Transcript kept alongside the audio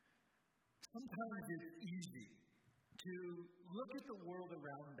Sometimes it's easy to look at the world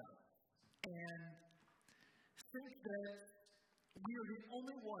around us and think that we are the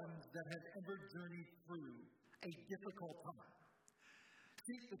only ones that have ever journeyed through a difficult time.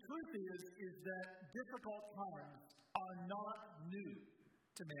 See, the truth is that difficult times are not new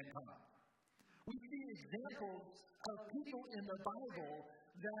to mankind. We see examples of people in the Bible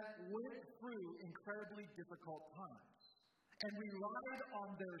that went through incredibly difficult times and relied on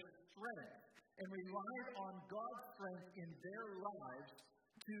their strength and relied on God's strength in their lives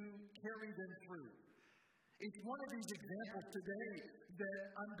to carry them through. It's one of these examples today that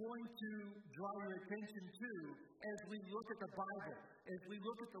I'm going to draw your attention to as we look at the Bible, as we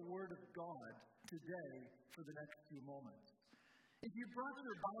look at the Word of God today for the next few moments. If you brought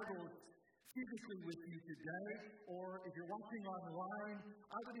your Bibles physically with you today, or if you're watching online,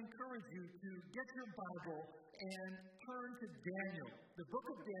 I would encourage you to get your Bible and turn to Daniel, the book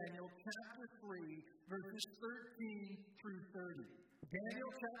of Daniel, chapter 3, verses 13 through 30. Daniel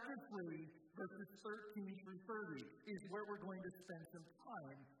chapter 3, verses 13 through 30 is where we're going to spend some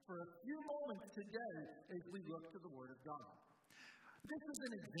time for a few moments today as we look to the Word of God. This is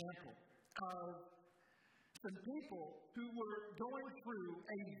an example of some people who were going through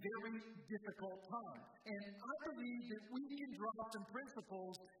a very difficult time. And I believe that we can draw some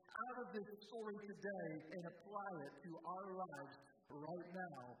principles out of this story today and apply it to our lives right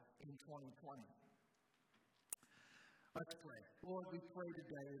now in 2020. Let's pray. Lord, we pray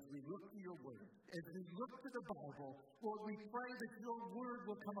today as we look to your Word, as we look to the Bible, Lord, we pray that your Word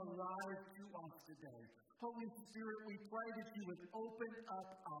will come alive to us today. Holy Spirit, we pray that you would open up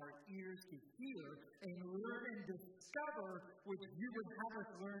our ears to hear and learn and discover what you would have us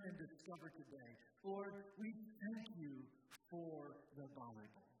learn and discover today. Lord, we thank you for the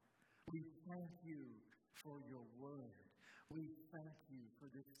Bible. We thank you for your Word. We thank you for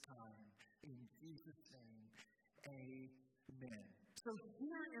this time. In Jesus' name, amen. So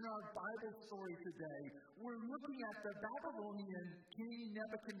here in our Bible story today, we're looking at the Babylonian King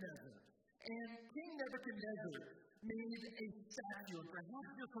Nebuchadnezzar. And King Nebuchadnezzar made a statue. And perhaps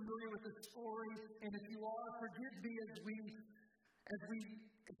you're familiar with the story, and if you are, forgive me as we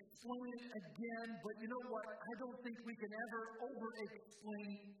explain it again. But you know what? I don't think we can ever over-explain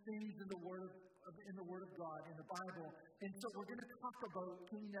things in the Word of God, in the Bible. And so we're going to talk about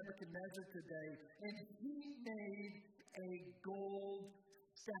King Nebuchadnezzar today. And he made a gold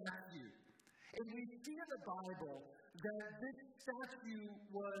statue. And we see in the Bible that this statue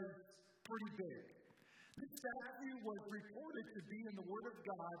was pretty big. This statue was reported to be in the Word of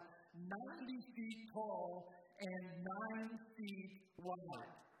God 90 feet tall and 9 feet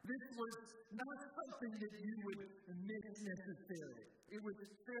wide. This was not something that you would miss necessarily. It was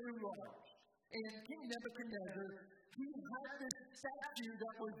very large. And King Nebuchadnezzar, he had this statue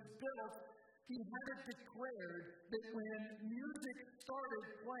that was built. He had it declared that when music started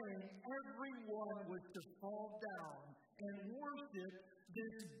playing, everyone was to fall down and worship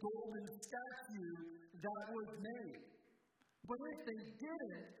this golden statue that was made. But if they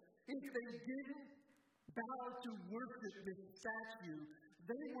didn't bow to worship this statue,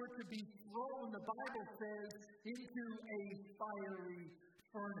 they were to be thrown, the Bible says, into a fiery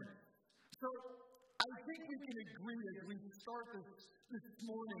furnace. So I think we can agree as we start this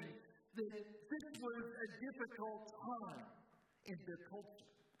morning that this was a difficult time in their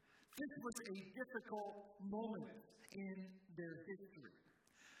culture. This was a difficult moment in their history.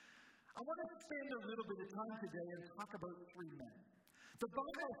 I want to spend a little bit of time today and talk about 3 men. The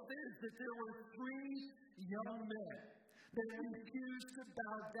Bible says that there were 3 young men that refused to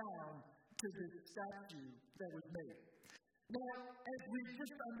bow down to this statue that was made. Now, as we've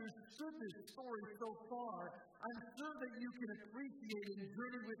just understood this story so far, I'm sure that you can appreciate and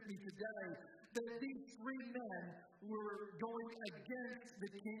journey with me today that these 3 men were going against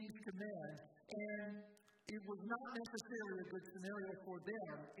the king's command, and it was not necessarily a good scenario for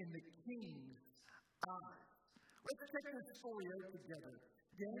them in the king's eyes. Let's check this story out together.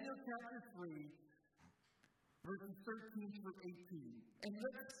 Daniel chapter 3, verses 13 through 18. And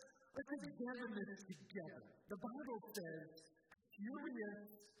let's examine this together. The Bible says, furious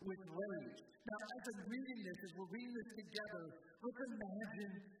with rage. Now, as I'm reading this, as we're reading this together, let's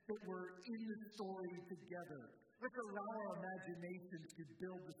imagine that we're in the story together. Let's allow our imaginations to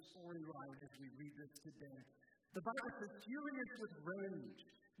build the storyline as we read this today. The Bible says, furious with rage,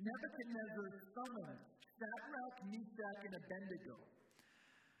 Nebuchadnezzar summoned Shadrach, Meshach, and Abednego.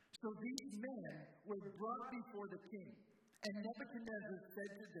 So these men were brought before the king, and Nebuchadnezzar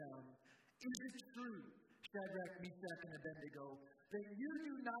said to them, "Is it true, Shadrach, Meshach, and Abednego, that you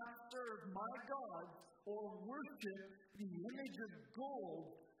do not serve my gods or worship the image of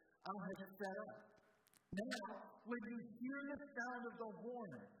gold I have set up. Now, when you hear the sound of the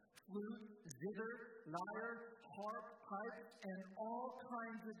horn, flute, zither, lyre, harp, pipes, and all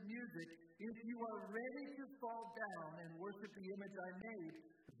kinds of music, if you are ready to fall down and worship the image I made,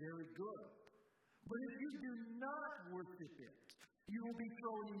 very good. But if you do not worship it, you will be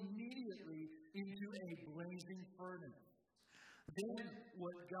thrown immediately into a blazing furnace. Then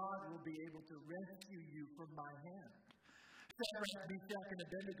what God will be able to rescue you from my hand? Shadrach, Meshach, and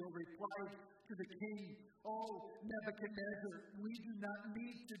Abednego replied to the king, "Oh, Nebuchadnezzar, we do not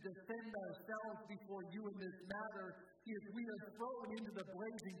need to defend ourselves before you in this matter. If we are thrown into the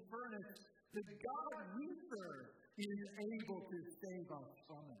blazing furnace, the God we serve is able to save us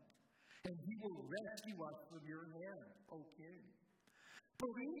from it, and he will rescue us from your hand, O king.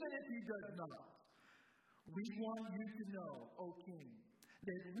 But even if he does not, we want you to know, O king,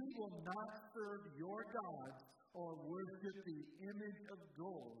 that we will not serve your gods or worship the image of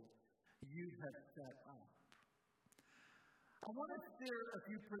gold you have set up." I want to share a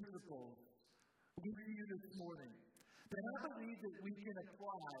few principles with you this morning that I believe that we can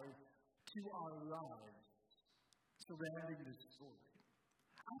apply to our lives surrounding this story.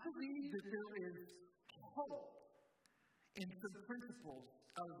 I believe that there is hope in some principles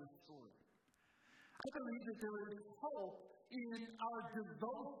out of the story. I believe that there is hope in our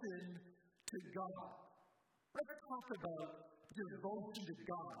devotion to God. Let's talk about devotion to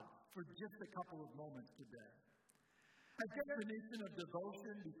God for just a couple of moments today. A definition of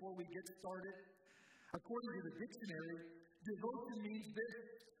devotion before we get started, according to the dictionary, devotion means this: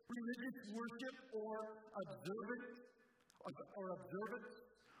 religious worship or observance.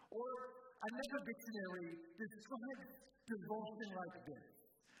 Or another dictionary describes devotion like this: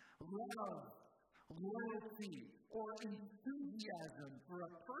 love, loyalty, or enthusiasm for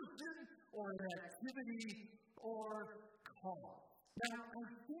a person or an activity or cause. Now, I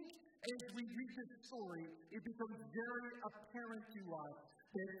think as we read this story, it becomes very apparent to us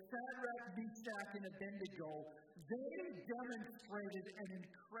that Shadrach, Meshach, and Abednego, they demonstrated an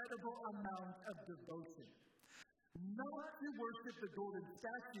incredible amount of devotion. Not to worship the golden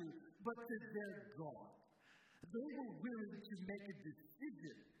statue, but to their God. They were willing to make a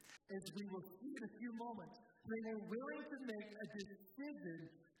decision, as we will see in a few moments. They were willing to make a decision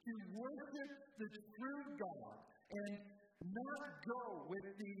to worship the true God and not go with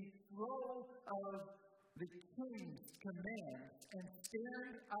the flow of the king's command and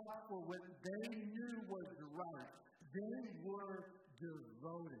stand up for what they knew was right. They were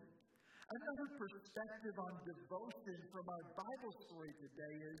devoted. Another perspective on devotion from our Bible story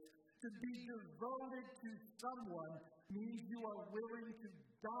today is to be devoted to someone means you are willing to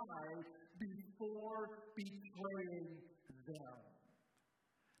die before betraying them.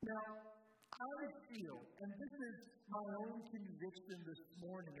 Now, I feel, and this is my own conviction this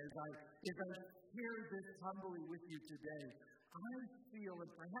morning as I share this humbly with you today, I feel,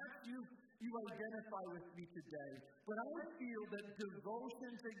 and perhaps you identify with me today, but I feel that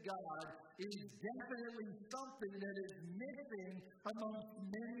devotion to God is definitely something that is missing amongst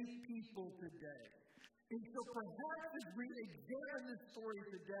many people today. And so perhaps as we examine this story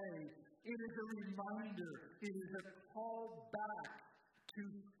today, it is a reminder, it is a call back to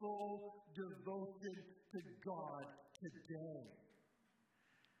full devotion to God today.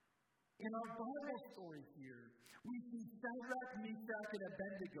 In our Bible story here, we see Shadrach, Meshach, and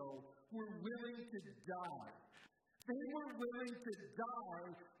Abednego were willing to die. They were willing to die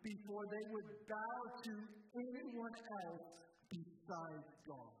before they would bow to anyone else besides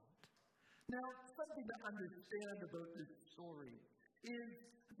God. Now, something to understand about this story is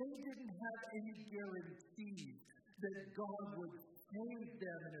they didn't have any guarantee that God would save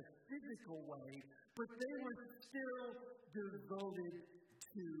them in a physical way, but they were still devoted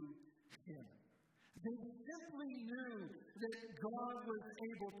to Him. They simply knew that God was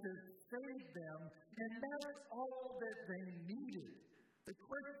able to save them, and that's all that they needed. The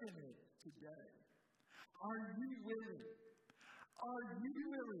question is today, are you willing? Are you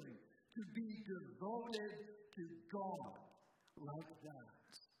willing to be devoted to God like that?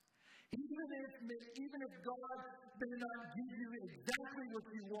 Even if God may not give you exactly what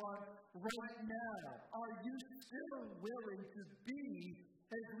you want right now, are you still willing to be,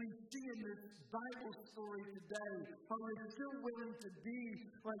 as we see in this Bible story today, are you still willing to be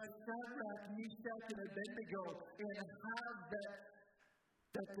like Shadrach, Meshach, and Abednego and have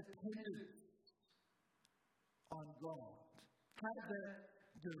that dependence on God? Have that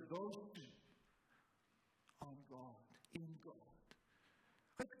devotion on God, in God.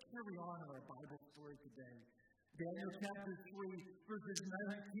 Let's carry on in our Bible story today. Daniel chapter 3, verses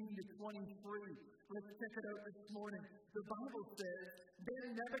 19 to 23. Let's check it out this morning. The Bible says, then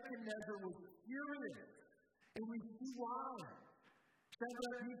Nebuchadnezzar was furious, and we see why.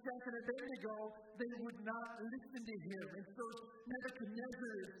 Shadrach, Meshach, and Abednego, they would not listen to him. And so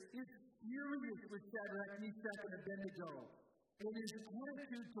Nebuchadnezzar is furious with Shadrach, Meshach, and Abednego. And his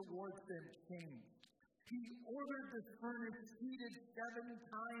attitude towards them changed. He ordered the furnace heated 7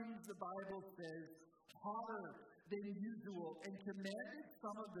 times, the Bible says, hotter than usual, and commanded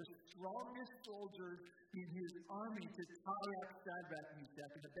some of the strongest soldiers in his army to tie up Shadrach,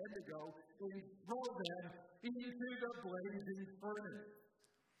 Meshach, and Abednego and throw them into the blazing furnace.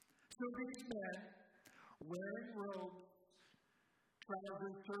 So these men, wearing robes,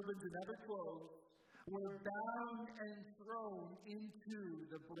 trousers, turbans, and other clothes, were bound and thrown into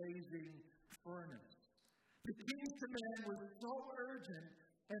the blazing furnace. The king's command was so urgent,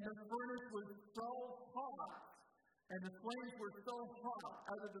 and the furnace was so hot, and the flames were so hot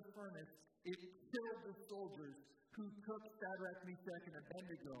out of the furnace, it killed the soldiers who took Shadrach, Meshach, and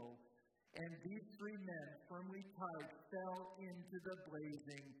Abednego, and these 3 men, firmly tied, fell into the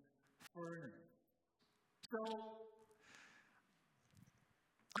blazing furnace. So,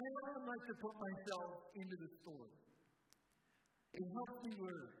 I often like to put myself into the story. It helps me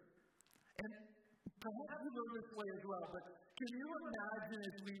learn. And perhaps you learn this way as well, but can you imagine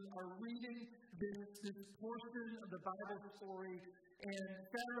as we are reading this portion of the Bible story, and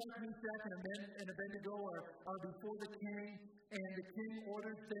Shadrach, Meshach, and Abednego are before the king, and the king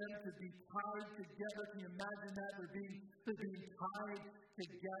orders them to be tied together. Can you imagine that? They're being tied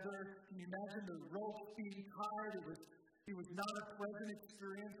together. Can you imagine the ropes being tied? It was not a pleasant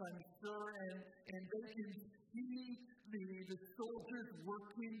experience, I'm sure, and they can see the soldiers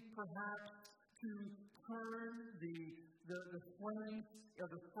working perhaps to turn the flames of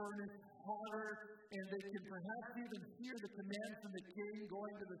the furnace hotter, and they can perhaps even hear the command from the king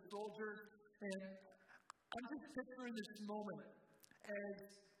going to the soldiers. And I'm just picturing this moment as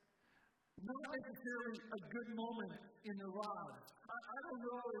not necessarily a good moment in their lives. I don't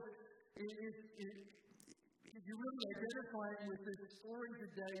know if you really identify with this story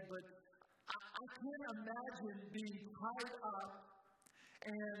today, but I can't imagine being tied up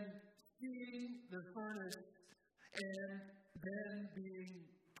and seeing the furnace and then being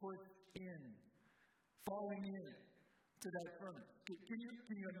put in, falling in to that furnace. Can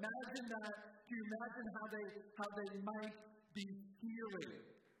you imagine that? Can you imagine how they might be feeling?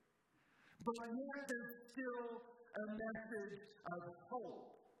 But yet there's still a message of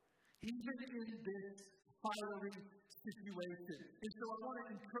hope, even in this fiery situation. And so I want to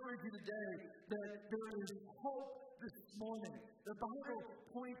encourage you today that there is hope this morning. The Bible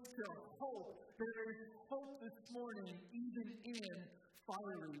points to hope. There is hope this morning, even in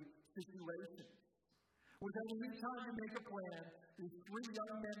fiery situations. Without any time to make a plan, these 3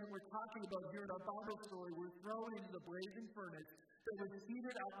 young men that we're talking about here in our Bible story were thrown into the blazing furnace that was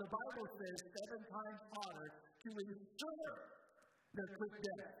heated up, the Bible says, 7 times hotter to ensure their quick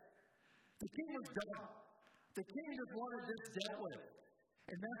death. The king was done. The king just wanted this dealt with.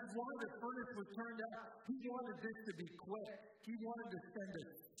 And that's why the furnace was turned out. He wanted this to be quick. He wanted to send a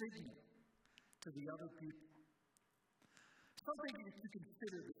signal to the other people. Something to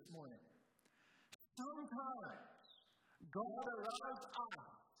consider this morning. Sometimes God allows us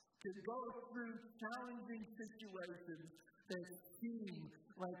to go through challenging situations that seem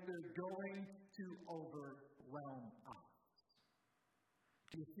like they're going to overwhelm us.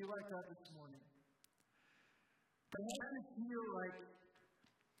 Do you feel like that this morning? Perhaps you feel like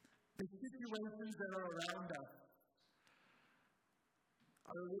the situations that are around us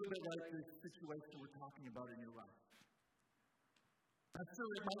are a little bit like this situation we're talking about in your life. I'm sure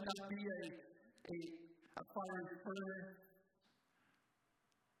it might not be a fiery furnace,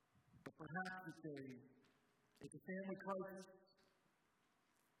 but perhaps it's a family crisis.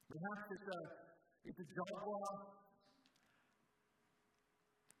 Perhaps it's a job loss.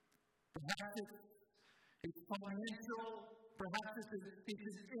 Perhaps it's financial. Perhaps it's an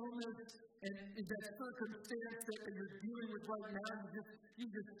illness, and in that circumstance that you're dealing with right now, you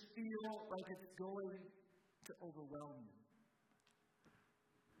just feel like it's going to overwhelm you.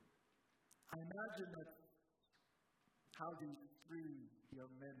 I imagine that's how these 3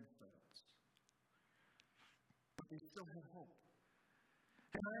 young men felt. But they still had hope.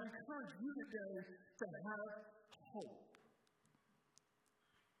 And I encourage you today to have hope.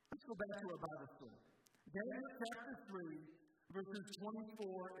 Let's go back to our Bible story. Daniel chapter 3, verses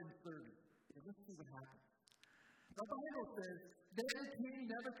 24 and 30. And let's see what happens. The Bible says, then King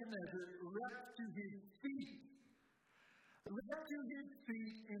Nebuchadnezzar leapt to his feet. Leapt to his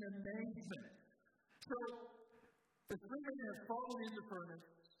feet in amazement. So, The three men have fallen in the furnace,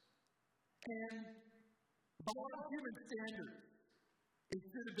 and by all human standards, it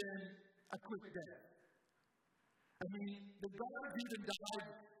should have been a quick death. I mean, the guards even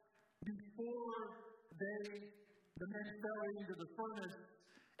died before the men fell into the furnace,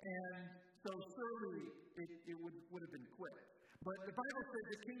 and so surely it would have been quick. But the Bible says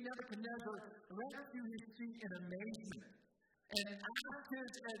that King Nebuchadnezzar leapt to his feet in amazement and asked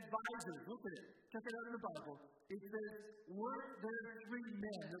his advisors, look at it, check it out in the Bible. It says, weren't there three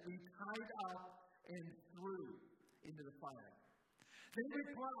men that we tied up and threw into the fire? They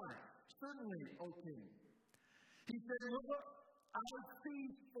replied, certainly, O king. He said, look, I see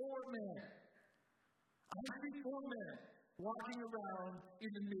four men. I see four men walking around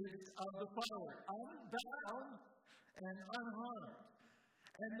in the midst of the fire, unbound and unharmed.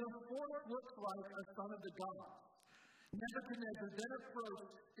 And the fourth looks like a son of the gods. Nebuchadnezzar then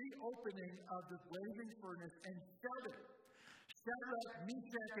approached the opening of the blazing furnace and shouted, Shadrach,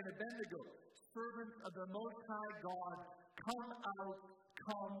 Meshach, and Abednego, servants of the Most High God, come out,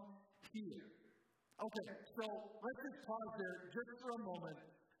 come here. Okay, so let's just pause there just for a moment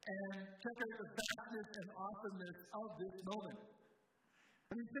and check out the vastness and awesomeness of this moment.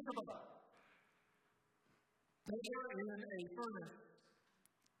 I mean, think about it. They are in a furnace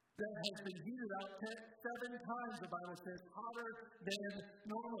that has been heated up 7 times, the Bible says, hotter than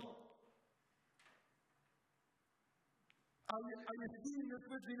normal. Are you seeing this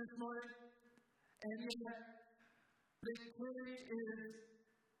with me this morning? And yet, the king is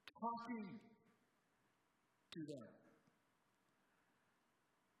talking to them.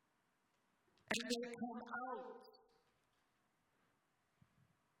 And they come out.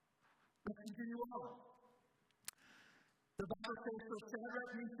 Let's continue on. The Bible says, so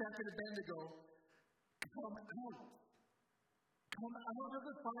Shadrach, Meshach, and Abednego come out. Come out of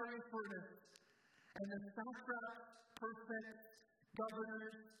the fiery furnace, and the satraps, prefects,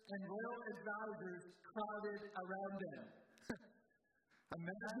 governors, and royal advisors crowded around them.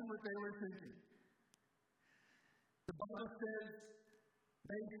 Imagine what they were thinking. The Bible says,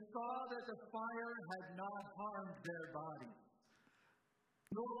 they saw that the fire had not harmed their bodies,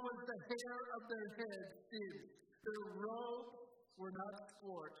 nor was the hair of their heads singed. Their robes were not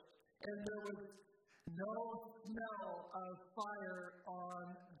scorched, and there was no smell of fire on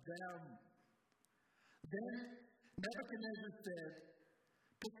them. Then Nebuchadnezzar said,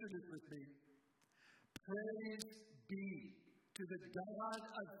 picture this with me, praise be to the God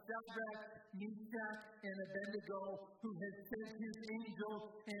of Shadrach, Meshach, and Abednego, who has sent his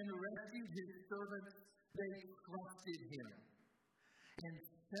angels and rescued his servants. They trusted him and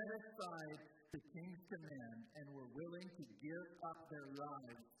set aside the king's command and were willing to give up their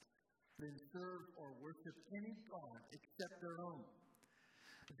lives than serve or worship any god except their own.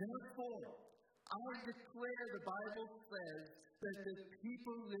 Therefore, I declare, the Bible says, that the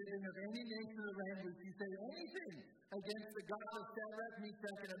people living of any nation or language who say anything against the God of Shadrach,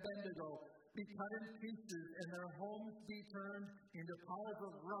 Meshach, and Abednego be cut in pieces and their homes be turned into piles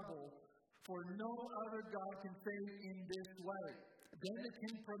of rubble, for no other God can save in this way. Then the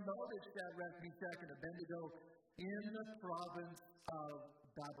king promoted Shadrach, Meshach, and Abednego in the province of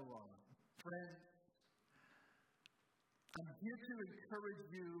Babylon. Friends, I'm here to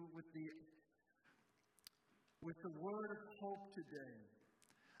encourage you with the word of hope today.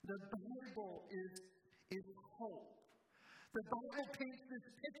 The Bible is hope. The Bible paints this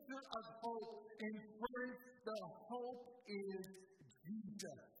picture of hope, and friends, the hope is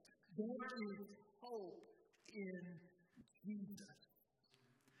Jesus. There is hope in Jesus.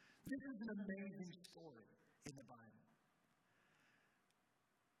 This is an amazing story in the Bible.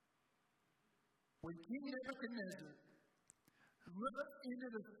 When King Nebuchadnezzar looks into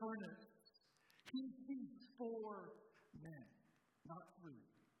the furnace, he sees 4 men, not 3.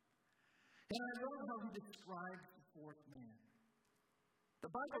 And I love how he describes the 4th man.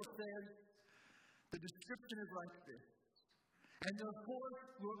 The Bible says the description is like this. And the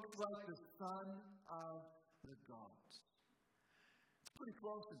 4th looks like the son of the gods. It's pretty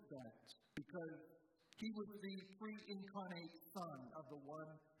close, in fact, because he was the pre-incarnate son of the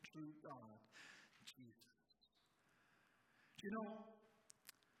one true God, Jesus. You know,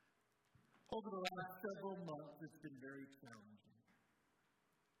 over the last several months, it's been very challenging.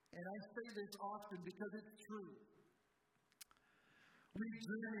 And I say this often because it's true. We've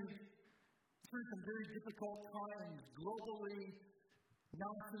journeyed through some very difficult times, globally,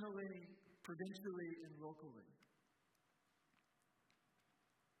 nationally, provincially, and locally.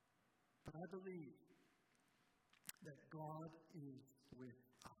 But I believe that God is with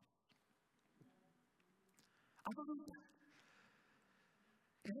us. I believe that.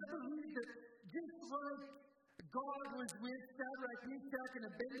 And I believe that just like God was with Shadrach, Meshach, and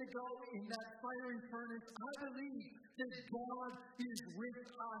Abednego in that fiery furnace. I believe that God is with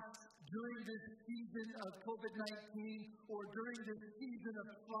us during this season of COVID-19 or during this season of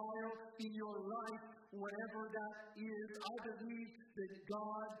trial in your life, whatever that is. I believe that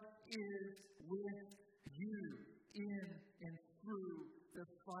God is with you in and through the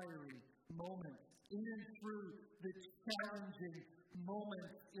fiery moments, in and through the challenging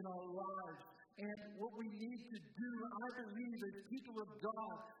moments in our lives. And what we need to do, I believe, as people of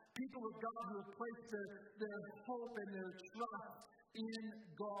God who have placed their hope and their trust in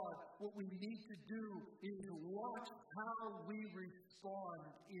God, what we need to do is watch how we respond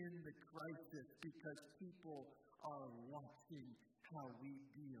in the crisis, because people are watching how we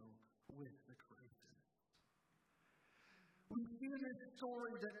deal with the crisis. We see in this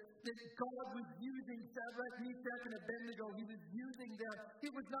story that God was using Shadrach, Meshach, and Abednego. He was using them.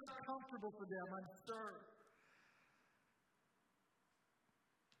 It was not comfortable for them, I'm sure.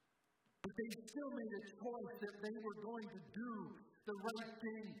 But they still made a choice that they were going to do the right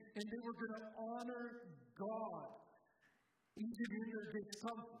thing, and they were going to honor God, even in their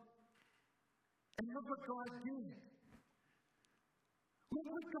discomfort. And look what God did. Look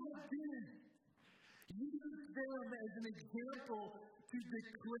what God did. Use them as an example to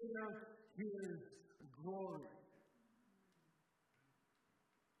declare His glory.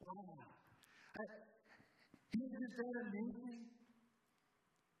 Wow. Isn't that amazing?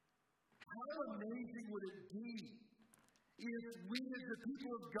 How amazing would it be if we as the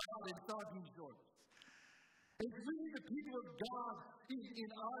people of God in Soggy Shores, if we as the people of God in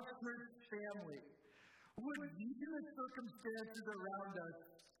our church family, would view the circumstances around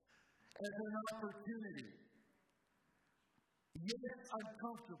us as an opportunity. Yes,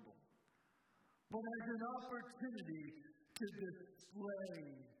 uncomfortable, but as an opportunity to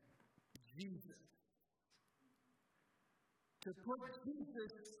display Jesus. To put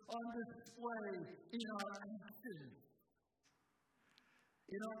Jesus on display in our actions,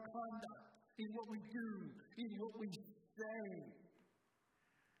 in our conduct, in what we do, in what we say.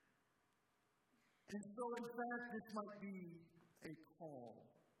 And so, in fact, this might be a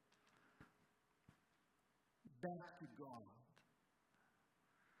call back to God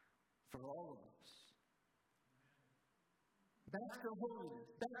for all of us. Back to holiness,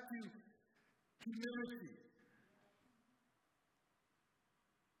 back to humility.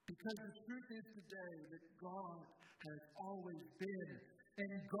 Because the truth is today that God has always been,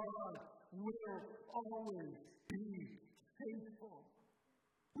 and God will always be faithful.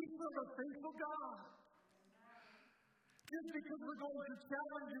 We serve a faithful God. Just because we're going through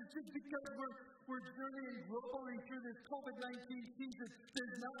challenges, just because we're journeying globally through this COVID-19 season,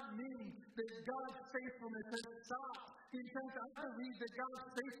 does not mean that God's faithfulness has stopped. In fact, I believe that God's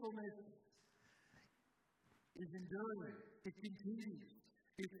faithfulness is enduring. It continues.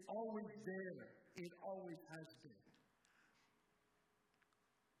 It's always there. It always has been.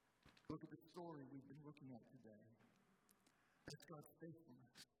 Look at the story we've been looking at today. That's God's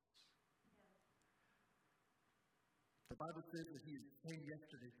faithfulness. The Bible says that He is the same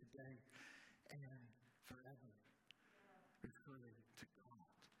yesterday, today, and forever. Referring to God.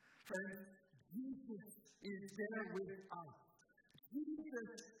 Friends, Jesus is there with us.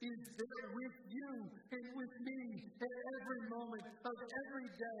 Jesus is there with you and with me at every moment of every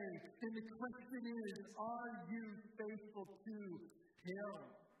day. And the question is, are you faithful to Him?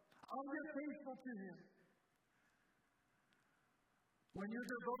 Are you faithful to Him? When your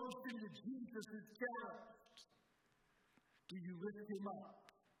devotion to Jesus is challenged, do you lift Him up?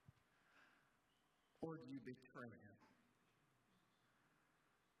 Or do you betray Him?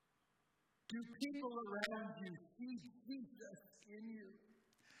 Do people around you see Jesus in you?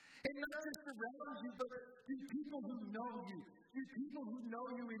 And not just around you, but do people who know you? Do people who know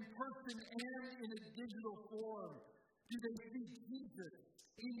you in person and in a digital form? Do they see Jesus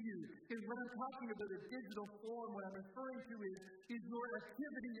in you? And when I'm talking about a digital form, what I'm referring to is your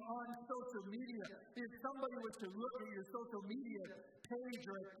activity on social media. If somebody was to look at your social media page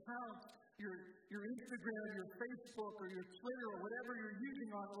or account, your Instagram, your Facebook, or your Twitter, or whatever you're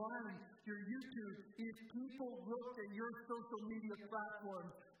using online, your YouTube, if people looked at your social media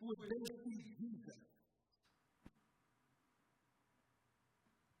platforms, would they see Jesus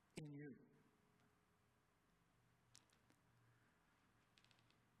in you?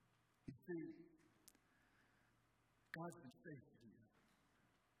 You see, God's been faithful to you.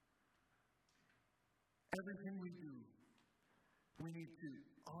 Everything we do, we need to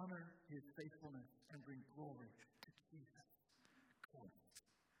honor His faithfulness and bring glory to Jesus Christ.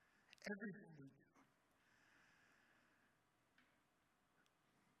 Everything we do.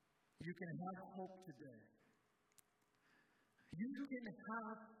 You can have hope today You can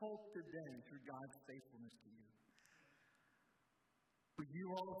have hope today through God's faithfulness to you. But you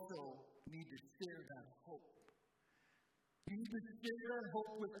also need to share that hope. You need to share that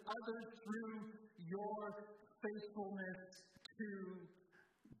hope with others through your faithfulness to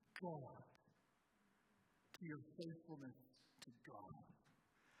God. To your faithfulness to God.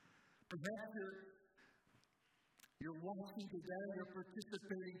 Perhaps you're watching today, you're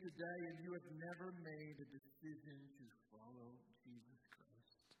participating today, and you have never made a decision to follow Jesus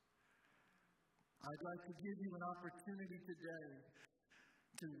Christ. I'd like to give you an opportunity today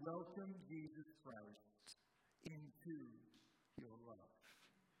to welcome Jesus Christ into your life.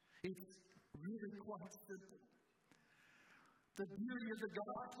 It's really quite simple. The beauty of the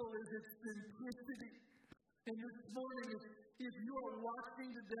gospel is its simplicity. And this morning, if you are watching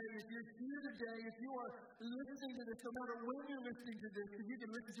today, if you're here today, if you are listening to this, no matter when you're listening to this, and you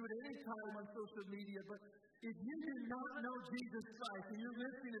can listen to it any time on social media, but if you do not know Jesus Christ and you're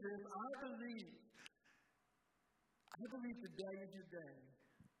listening to this, I believe today is your day.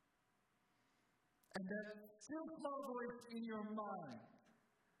 And that still small voice in your mind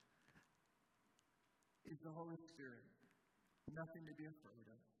is the Holy Spirit. Nothing to be afraid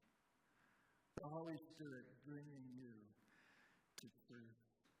of. The Holy Spirit bringing you to truth.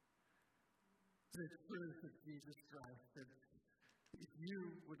 The truth of Jesus Christ. That if you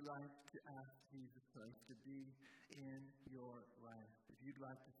would like to ask Jesus Christ to be in your life, if you'd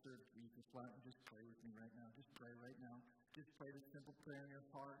like to serve Jesus, why don't you just pray with me right now? Just pray right now. Just pray the simple prayer in your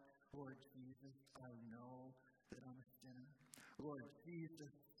heart. Lord Jesus, I know that I'm a sinner. Lord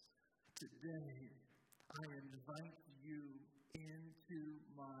Jesus, today I invite you into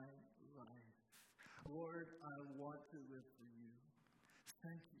my life. Lord, I want to live for you.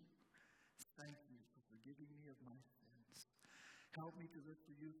 Thank you. Thank you for forgiving me of my sins. Help me to live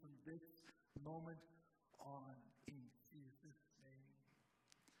for you from this moment on. In Jesus' name.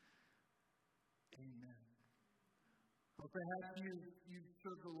 Amen. Or perhaps you've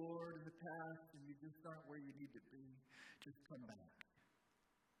served the Lord in the past and you just aren't where you need to be. Just come back.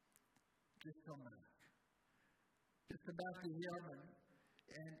 Just come back. Just come back to Him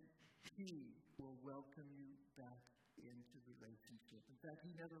and He will welcome you back into relationship. In fact,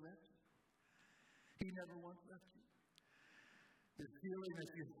 He never left you. He never once left you. The feeling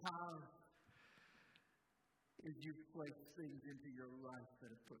that you have is you've placed things into your life that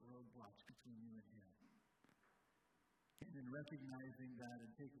have put roadblocks between you and Him. And in recognizing that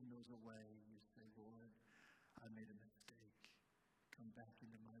and taking those away, you say, Lord, I made a mistake. Come back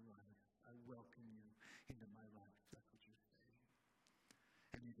into my life. I welcome you into my life. That's what you're saying.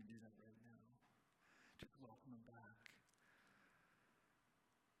 And you can do that right now. Just welcome Him back.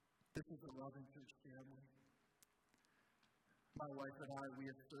 This is a loving church family. My wife and I, we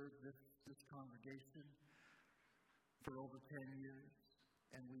have served this congregation for over 10 years,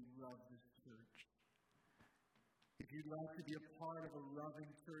 and we love this church. If you'd like to be a part of a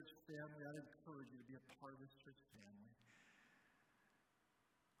loving church family, I encourage you to be a part of this church family.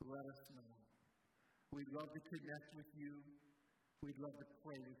 Let us know. We'd love to connect with you. We'd love to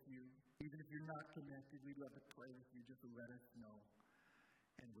pray with you. Even if you're not connected, we'd love to pray with you. Just let us know,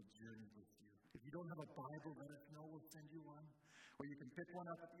 and we'll journey with you. If you don't have a Bible, let us know. We'll send you one. Or you can pick one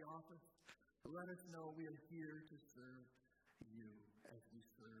up at the office. Let us know we are here to serve you as we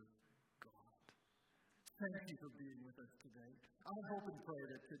serve God. Thank you for being with us today. I hope and pray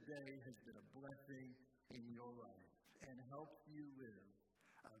that today has been a blessing in your life and helps you live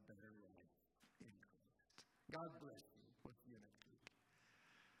a better life in Christ. God bless you.